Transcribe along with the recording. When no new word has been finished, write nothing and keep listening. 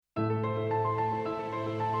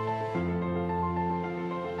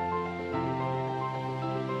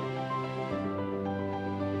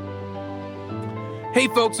Hey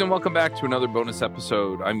folks, and welcome back to another bonus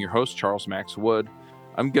episode. I'm your host, Charles Max Wood.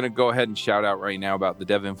 I'm going to go ahead and shout out right now about the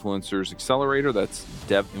Dev Influencers Accelerator. That's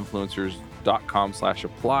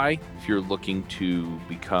devinfluencers.com/apply. If you're looking to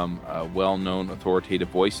become a well-known authoritative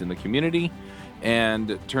voice in the community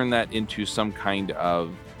and turn that into some kind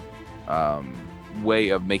of way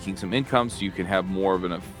of making some income so you can have more of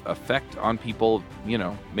an effect on people,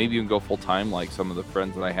 maybe you can go full-time like some of the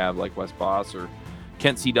friends that I have, like Wes Boss or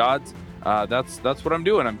Kent C. Dodds. That's what I'm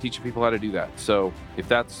doing. I'm teaching people how to do that. So if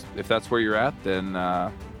that's where you're at, then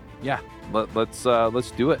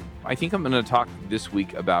let's do it. I think I'm going to talk this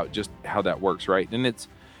week about just how that works, right? And it's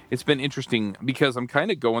been interesting because I'm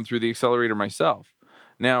kind of going through the accelerator myself.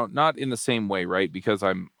 Now, not in the same way, right? Because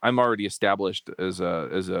I'm already established as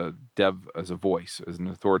a dev, as a voice, as an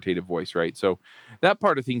authoritative voice, right? So that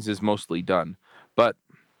part of things is mostly done. But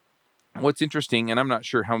what's interesting, and I'm not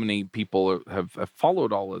sure how many people have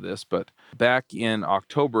followed all of this, but back in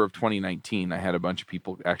October of 2019, I had a bunch of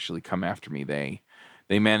people actually come after me. They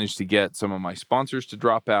managed to get some of my sponsors to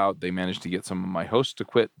drop out. They managed to get some of my hosts to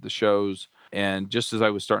quit the shows. And just as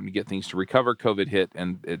I was starting to get things to recover, COVID hit,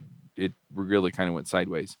 and it really kind of went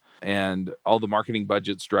sideways. And all the marketing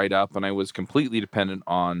budgets dried up, and I was completely dependent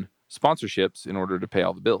on sponsorships in order to pay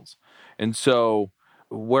all the bills. And so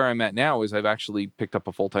where I'm at now is I've actually picked up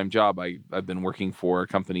a full-time job. I've been working for a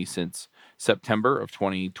company since September of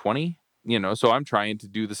 2020, so I'm trying to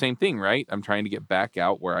do the same thing, right? I'm trying to get back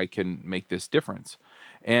out where I can make this difference.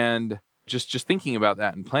 And just thinking about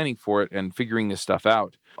that and planning for it and figuring this stuff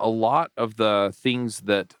out, a lot of the things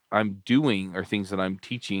that I'm doing are things that I'm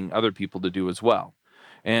teaching other people to do as well.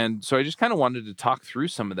 And so I just kind of wanted to talk through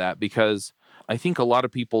some of that because I think a lot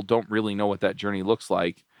of people don't really know what that journey looks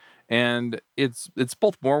like. And it's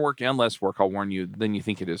both more work and less work, I'll warn you, than you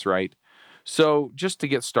think it is, right? So just to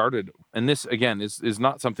get started, and this, again, is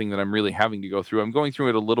not something that I'm really having to go through. I'm going through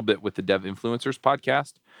it a little bit with the Dev Influencers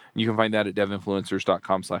podcast. You can find that at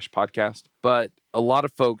devinfluencers.com/podcast. But a lot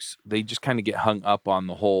of folks, they just kind of get hung up on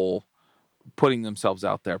the whole putting themselves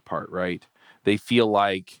out there part, right? They feel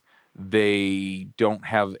like they don't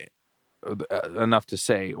have enough to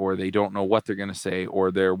say, or they don't know what they're going to say,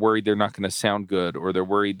 or they're worried they're not going to sound good, or they're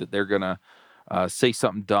worried that they're going to say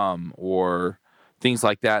something dumb, or things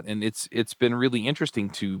like that. And it's been really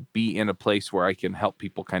interesting to be in a place where I can help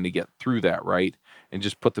people kind of get through that, right? And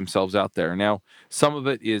just put themselves out there. Now, some of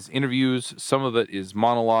it is interviews, some of it is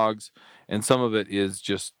monologues, and some of it is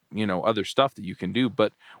just, other stuff that you can do.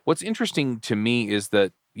 But what's interesting to me is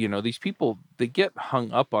that, these people, they get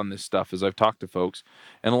hung up on this stuff as I've talked to folks.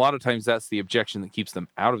 And a lot of times that's the objection that keeps them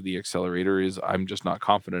out of the accelerator is I'm just not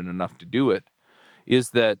confident enough to do it,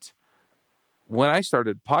 is that when I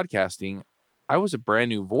started podcasting, I was a brand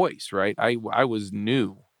new voice, right? I was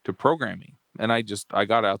new to programming, and I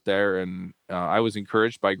got out there, and I was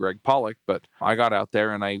encouraged by Greg Pollock, but I got out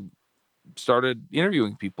there and I started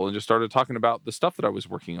interviewing people and just started talking about the stuff that I was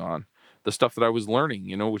working on, the stuff that I was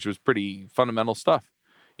learning, which was pretty fundamental stuff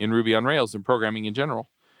in Ruby on Rails and programming in general.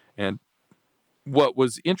 And what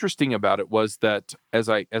was interesting about it was that as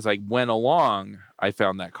I went along, I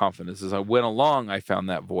found that confidence. As I went along, I found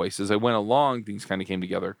that voice. As I went along, things kind of came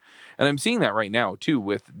together. And I'm seeing that right now, too,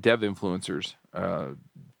 with Dev Influencers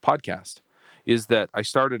podcast, is that I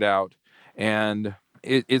started out, and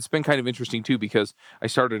it's been kind of interesting, too, because I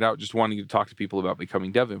started out just wanting to talk to people about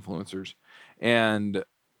becoming Dev Influencers. And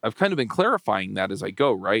I've kind of been clarifying that as I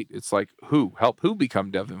go, right? It's like, help who become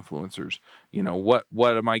Dev Influencers?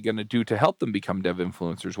 What am I going to do to help them become Dev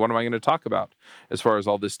Influencers? What am I going to talk about as far as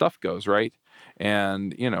all this stuff goes, right?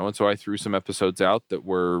 And, and so I threw some episodes out that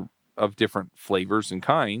were of different flavors and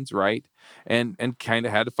kinds, right? And kind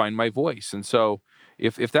of had to find my voice. And so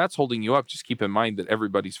if that's holding you up, just keep in mind that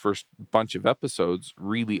everybody's first bunch of episodes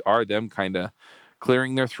really are them kind of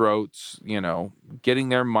clearing their throats, getting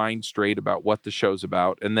their mind straight about what the show's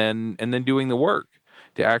about, and then doing the work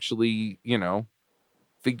to actually,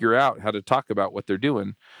 figure out how to talk about what they're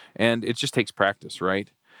doing. And it just takes practice,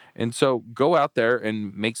 right? And so go out there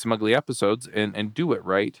and make some ugly episodes and do it,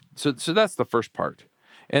 right? So that's the first part.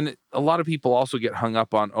 And a lot of people also get hung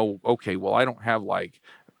up on, oh, okay, well, I don't have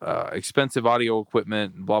expensive audio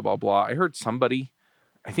equipment and blah, blah, blah. I heard somebody,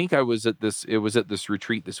 I think it was at this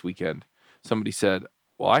retreat this weekend. Somebody said,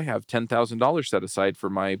 well, I have $10,000 set aside for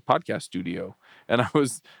my podcast studio. And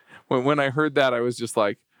when I heard that, I was just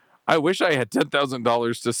like, I wish I had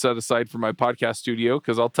 $10,000 to set aside for my podcast studio,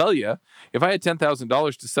 because I'll tell you, if I had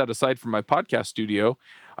 $10,000 to set aside for my podcast studio,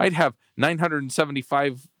 I'd have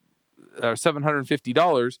 975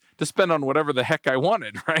 $750 to spend on whatever the heck I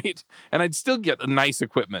wanted, right? And I'd still get a nice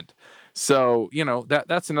equipment. So,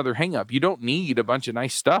 that's another hang up. You don't need a bunch of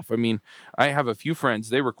nice stuff. I mean, I have a few friends,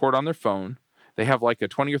 they record on their phone. They have like a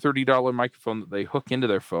 $20 or $30 microphone that they hook into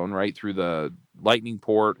their phone, right, through the lightning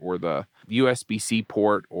port or the USB-C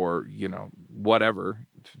port or, whatever,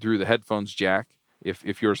 through the headphones jack,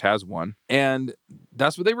 if yours has one. And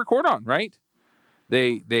that's what they record on, right?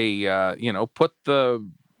 They put the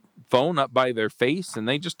phone up by their face and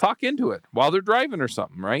they just talk into it while they're driving or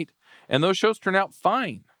something, right? And those shows turn out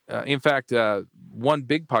fine. In fact, one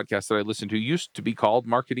big podcast that I listened to used to be called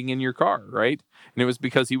Marketing in Your Car, right? And it was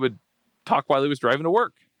because he would talk while he was driving to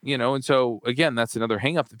work, and so again, that's another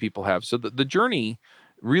hang up that people have. So the journey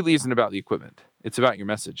really isn't about the equipment. It's about your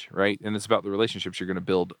message, right? And it's about the relationships you're going to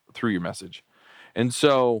build through your message. And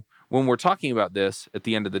so when we're talking about this at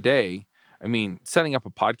the end of the day, I mean, setting up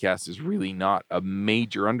a podcast is really not a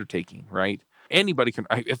major undertaking, right? Anybody can,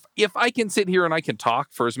 if I can sit here and I can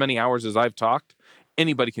talk for as many hours as I've talked,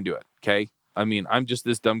 anybody can do it. Okay. I mean, I'm just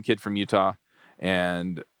this dumb kid from Utah,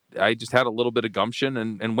 and I just had a little bit of gumption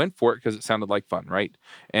and went for it because it sounded like fun, right?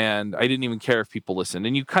 And I didn't even care if people listened.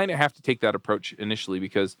 And you kind of have to take that approach initially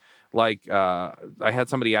because, I had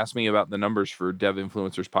somebody ask me about the numbers for Dev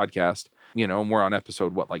Influencers podcast, and we're on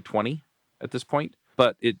episode, 20 at this point?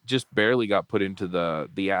 But it just barely got put into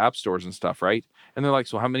the app stores and stuff, right? And they're like,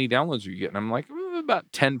 so how many downloads are you getting? I'm like,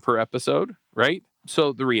 about 10 per episode, right?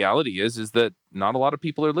 So the reality is that not a lot of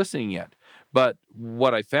people are listening yet. But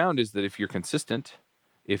what I found is that if you're consistent,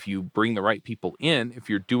 if you bring the right people in, if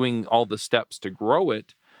you're doing all the steps to grow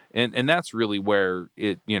it, and that's really where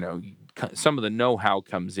it, some of the know-how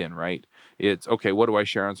comes in, right? It's okay, what do I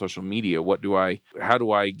share on social media? How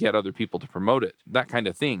do I get other people to promote it? That kind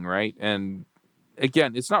of thing, right? And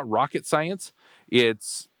again, it's not rocket science.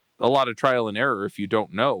 It's a lot of trial and error if you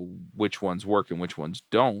don't know which ones work and which ones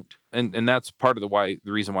don't. And that's part of the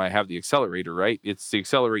reason why I have the accelerator, right? It's to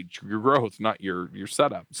accelerate your growth, not your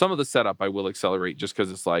setup. Some of the setup I will accelerate just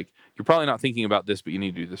because it's like, you're probably not thinking about this, but you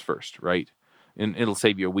need to do this first, right? And it'll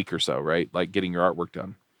save you a week or so, right? Like getting your artwork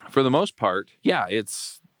done. For the most part, yeah,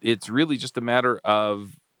 it's really just a matter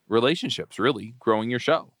of relationships, really growing your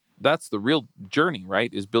show. That's the real journey,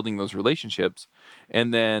 right? Is building those relationships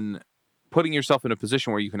and then putting yourself in a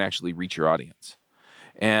position where you can actually reach your audience.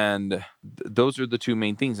 And those are the two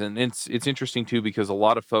main things. And it's interesting too, because a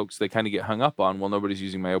lot of folks, they kind of get hung up on, well, nobody's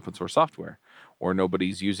using my open source software, or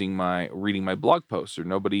nobody's reading my blog posts, or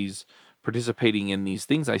nobody's participating in these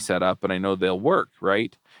things I set up, and I know they'll work,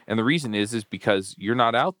 right? And the reason is because you're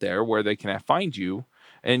not out there where they can find you,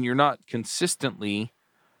 and you're not consistently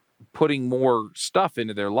putting more stuff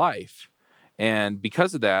into their life. And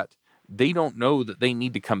because of that, they don't know that they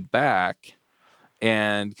need to come back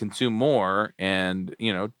and consume more and,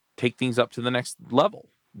 take things up to the next level.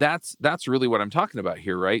 That's really what I'm talking about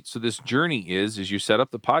here, right? So this journey is you set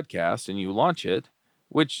up the podcast and you launch it,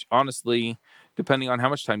 which honestly, depending on how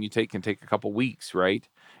much time you take, can take a couple weeks, right?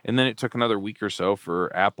 And then it took another week or so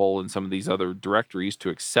for Apple and some of these other directories to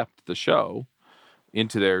accept the show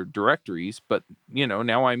into their directories. But,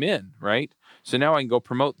 now I'm in, right? So now I can go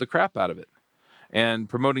promote the crap out of it. And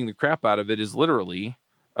promoting the crap out of it is literally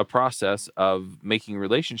a process of making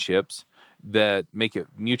relationships that make it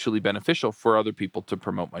mutually beneficial for other people to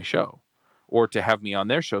promote my show, or to have me on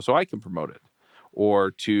their show so I can promote it, or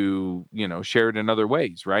to, share it in other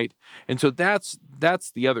ways, right? And so that's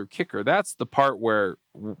the other kicker. That's the part where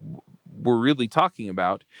we're really talking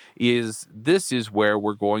about this is where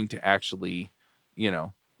we're going to actually,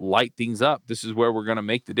 light things up. This is where we're going to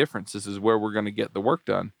make the difference. This is where we're going to get the work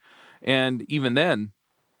done. And even then,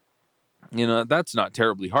 that's not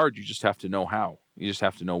terribly hard. You just have to know how. You just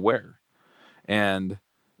have to know where. And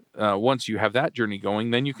once you have that journey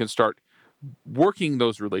going, then you can start working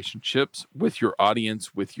those relationships with your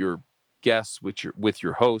audience, with your guests, with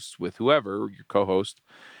your hosts, with whoever, your co-host,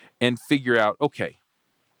 and figure out, okay,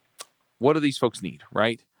 what do these folks need,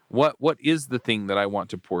 right? What is the thing that I want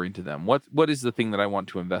to pour into them? What is the thing that I want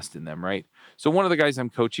to invest in them, right? So one of the guys I'm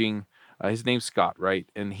coaching, his name's Scott, right?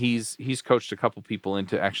 And he's coached a couple people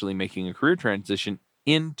into actually making a career transition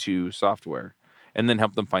into software, and then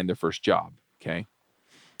help them find their first job. Okay.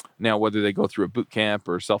 Now, whether they go through a boot camp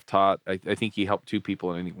or self-taught, I think he helped two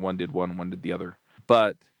people, and I think one did the other.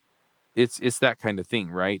 But it's that kind of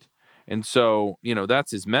thing, right? And so,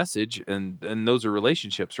 that's his message, and those are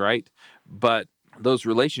relationships, right? But those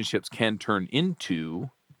relationships can turn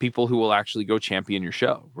into people who will actually go champion your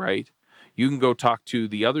show, right? You can go talk to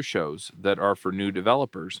the other shows that are for new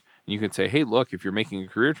developers. And you can say, hey, look, if you're making a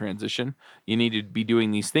career transition, you need to be doing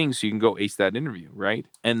these things so you can go ace that interview, right?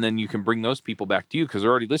 And then you can bring those people back to you because they're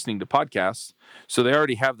already listening to podcasts. So they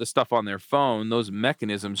already have the stuff on their phone. Those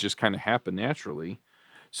mechanisms just kind of happen naturally.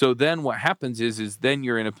 So then what happens is then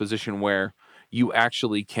you're in a position where you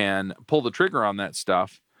actually can pull the trigger on that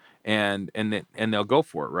stuff and they'll go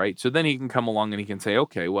for it, right? So then he can come along and he can say,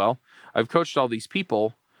 okay, well, I've coached all these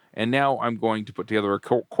people and now I'm going to put together a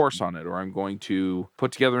course on it, or I'm going to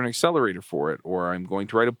put together an accelerator for it, or I'm going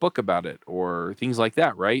to write a book about it, or things like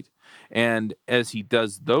that, right? And as he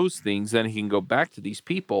does those things, then he can go back to these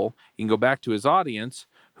people, he can go back to his audience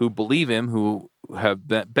who believe him, who have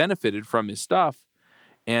benefited from his stuff,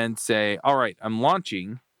 and say, all right, I'm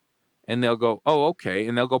launching. And they'll go, oh, okay.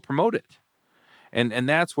 And they'll go promote it. And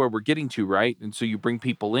that's where we're getting to, right? And so you bring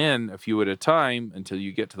people in a few at a time until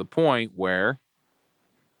you get to the point where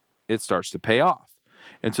it starts to pay off.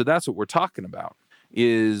 And so that's what we're talking about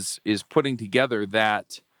is putting together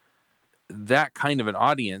that kind of an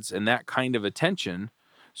audience and that kind of attention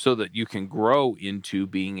so that you can grow into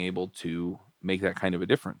being able to make that kind of a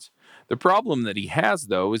difference. The problem that he has,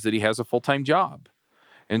 though, is that he has a full-time job.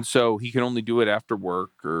 And so he can only do it after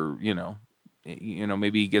work, or,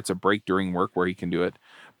 maybe he gets a break during work where he can do it,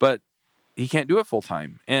 but he can't do it full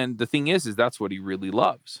time. And the thing is that's what he really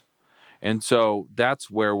loves. And so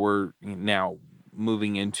that's where we're now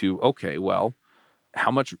moving into, okay, well,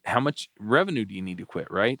 how much revenue do you need to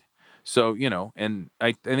quit, right? So, and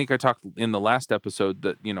I think I talked in the last episode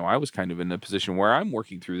that, I was kind of in a position where I'm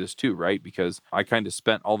working through this too, right? Because I kind of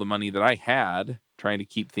spent all the money that I had trying to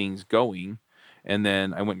keep things going. And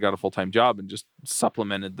then I went and got a full-time job and just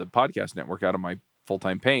supplemented the podcast network out of my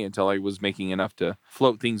full-time pay until I was making enough to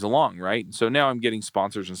float things along, right? And so now I'm getting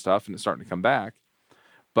sponsors and stuff and it's starting to come back.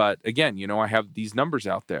 But again, I have these numbers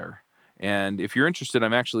out there. And if you're interested,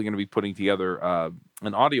 I'm actually going to be putting together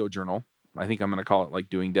an audio journal. I think I'm going to call it like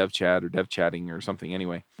doing dev chat or dev chatting or something.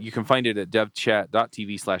 Anyway, you can find it at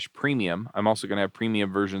devchat.tv/premium. I'm also going to have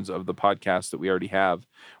premium versions of the podcast that we already have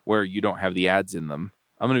where you don't have the ads in them.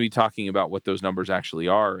 I'm going to be talking about what those numbers actually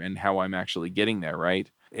are and how I'm actually getting there, right?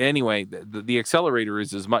 Anyway, the accelerator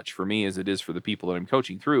is as much for me as it is for the people that I'm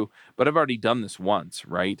coaching through, but I've already done this once,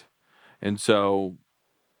 right? And so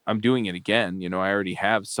I'm doing it again. I already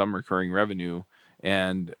have some recurring revenue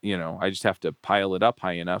and, I just have to pile it up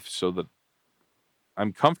high enough so that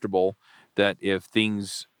I'm comfortable that if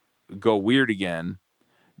things go weird again,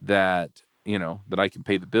 that, that I can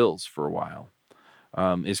pay the bills for a while.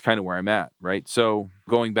 Is kind of where I'm at, right? So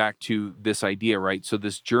going back to this idea, right? So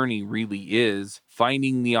this journey really is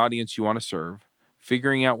finding the audience you want to serve,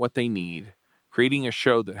 figuring out what they need, creating a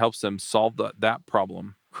show that helps them solve that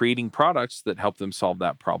problem, creating products that help them solve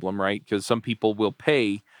that problem, right? Because some people will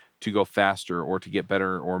pay to go faster or to get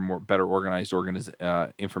better or better organized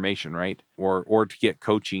information, right? Or to get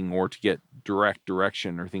coaching or to get direct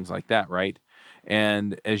direction or things like that, right?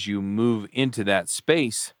 And as you move into that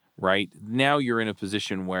space, right now you're in a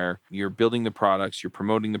position where you're building the products, you're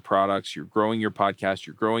promoting the products, you're growing your podcast,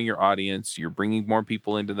 you're growing your audience, you're bringing more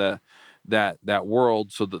people into that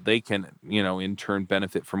world so that they can, in turn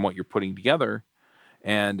benefit from what you're putting together.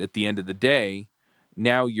 And at the end of the day,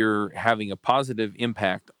 now you're having a positive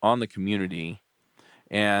impact on the community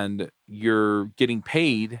and you're getting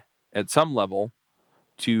paid at some level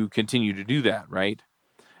to continue to do that, right?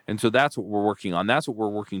 And so that's what we're working on. That's what we're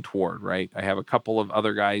working toward, right? I have a couple of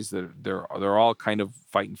other guys that they're all kind of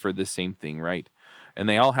fighting for this same thing, right? And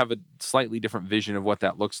they all have a slightly different vision of what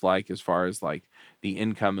that looks like as far as like the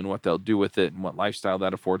income and what they'll do with it and what lifestyle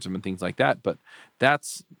that affords them and things like that. But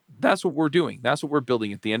that's what we're doing. That's what we're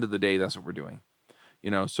building. At the end of the day, that's what we're doing.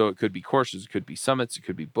 So it could be courses, it could be summits, it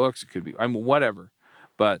could be books, it could be whatever.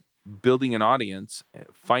 But building an audience,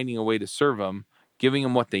 finding a way to serve them, giving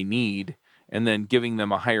them what they need, and then giving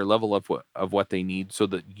them a higher level of what they need so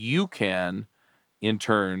that you can, in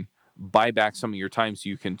turn, buy back some of your time so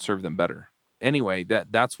you can serve them better. Anyway,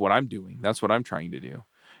 that's what I'm doing. That's what I'm trying to do.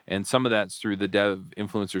 And some of that's through the Dev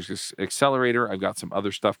Influencers Accelerator. I've got some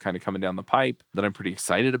other stuff kind of coming down the pipe that I'm pretty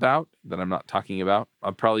excited about that I'm not talking about.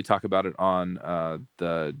 I'll probably talk about it on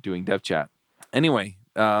the Doing Dev Chat. Anyway,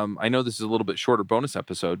 I know this is a little bit shorter bonus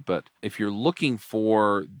episode, but if you're looking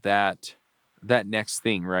for that next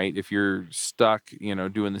thing, right? If you're stuck,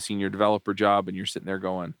 doing the senior developer job and you're sitting there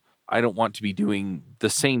going, I don't want to be doing the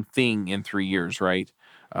same thing in 3 years, right?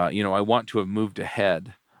 I want to have moved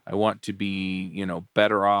ahead. I want to be,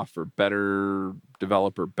 better off or better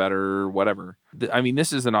developer, better whatever.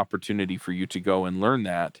 This is an opportunity for you to go and learn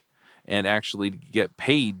that and actually get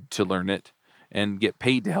paid to learn it and get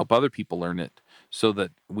paid to help other people learn it so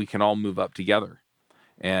that we can all move up together.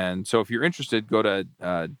 And so if you're interested, go to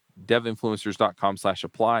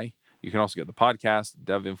devinfluencers.com/apply. You can also get the podcast,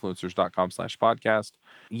 devinfluencers.com/podcast.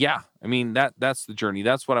 Yeah, I mean, that's the journey.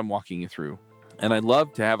 That's what I'm walking you through. And I'd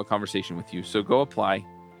love to have a conversation with you. So go apply.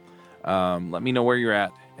 Let me know where you're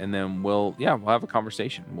at, and then we'll have a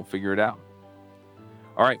conversation. We'll figure it out.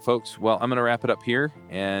 All right, folks. Well, I'm going to wrap it up here.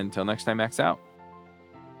 And until next time, Max out.